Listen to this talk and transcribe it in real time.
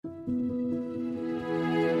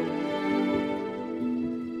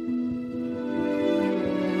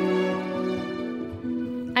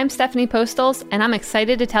I'm Stephanie Postles, and I'm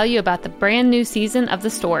excited to tell you about the brand new season of The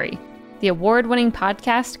Story, the award-winning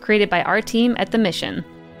podcast created by our team at The Mission.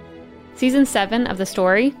 Season 7 of The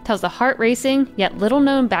Story tells the heart-racing yet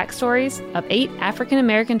little-known backstories of 8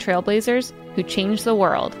 African-American trailblazers who changed the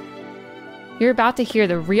world. You're about to hear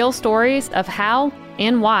the real stories of how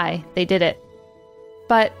and why they did it.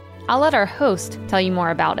 But I'll let our host tell you more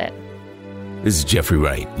about it. This is Jeffrey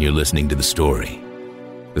Wright, and you're listening to The Story.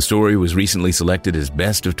 The Story was recently selected as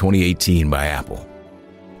Best of 2018 by Apple.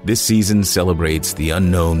 This season celebrates the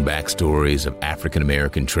unknown backstories of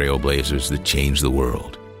African-American trailblazers that changed the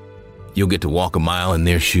world. You'll get to walk a mile in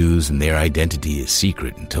their shoes, and their identity is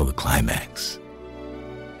secret until the climax.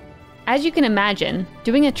 As you can imagine,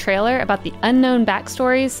 doing a trailer about the unknown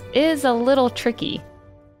backstories is a little tricky.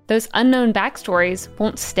 Those unknown backstories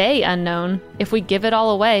won't stay unknown if we give it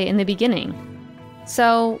all away in the beginning.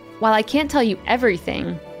 So, while I can't tell you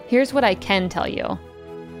everything, here's what I can tell you.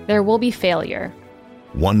 There will be failure.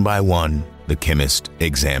 One by one, the chemist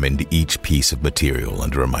examined each piece of material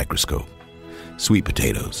under a microscope. Sweet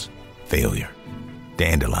potatoes, failure.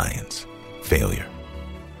 Dandelions, failure.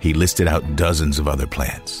 He listed out dozens of other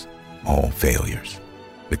plants, all failures.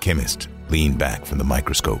 The chemist leaned back from the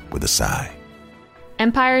microscope with a sigh.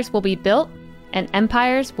 Empires will be built, and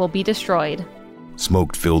empires will be destroyed.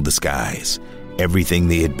 Smoke filled the skies. Everything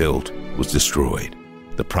they had built was destroyed.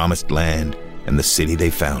 The promised land and the city they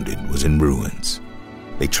founded was in ruins.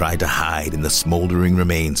 They tried to hide in the smoldering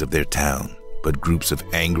remains of their town, but groups of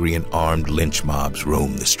angry and armed lynch mobs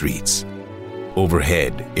roamed the streets.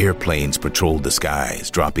 Overhead, airplanes patrolled the skies,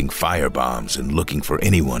 dropping firebombs and looking for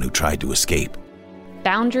anyone who tried to escape.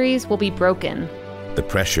 Boundaries will be broken. The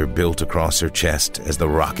pressure built across her chest as the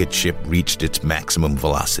rocket ship reached its maximum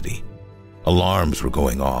velocity. Alarms were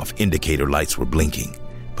going off, indicator lights were blinking,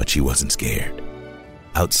 but she wasn't scared.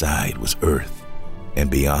 Outside was Earth, and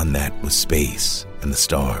beyond that was space and the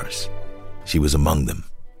stars. She was among them,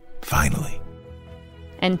 finally.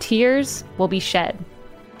 And tears will be shed.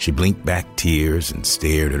 She blinked back tears and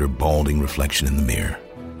stared at her balding reflection in the mirror.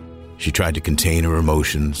 She tried to contain her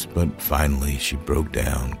emotions, but finally she broke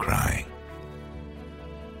down, crying.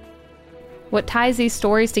 What ties these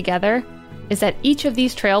stories together is that each of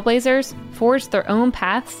these trailblazers forged their own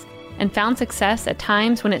paths and found success at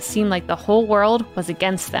times when it seemed like the whole world was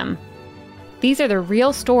against them. These are the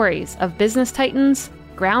real stories of business titans,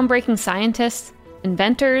 groundbreaking scientists,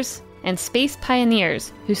 inventors, and space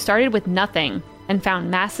pioneers who started with nothing and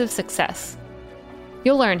found massive success.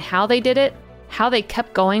 You'll learn how they did it, how they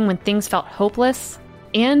kept going when things felt hopeless,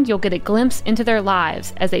 and you'll get a glimpse into their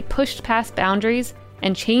lives as they pushed past boundaries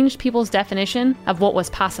and changed people's definition of what was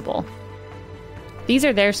possible. These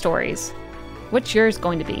are their stories. What's yours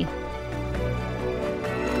going to be?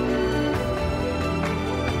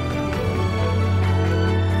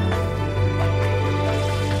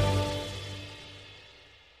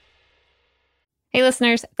 Hey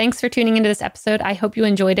listeners, thanks for tuning into this episode. I hope you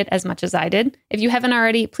enjoyed it as much as I did. If you haven't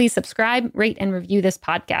already, please subscribe, rate, and review this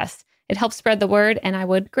podcast. It helps spread the word, and I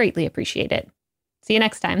would greatly appreciate it. See you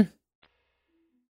next time.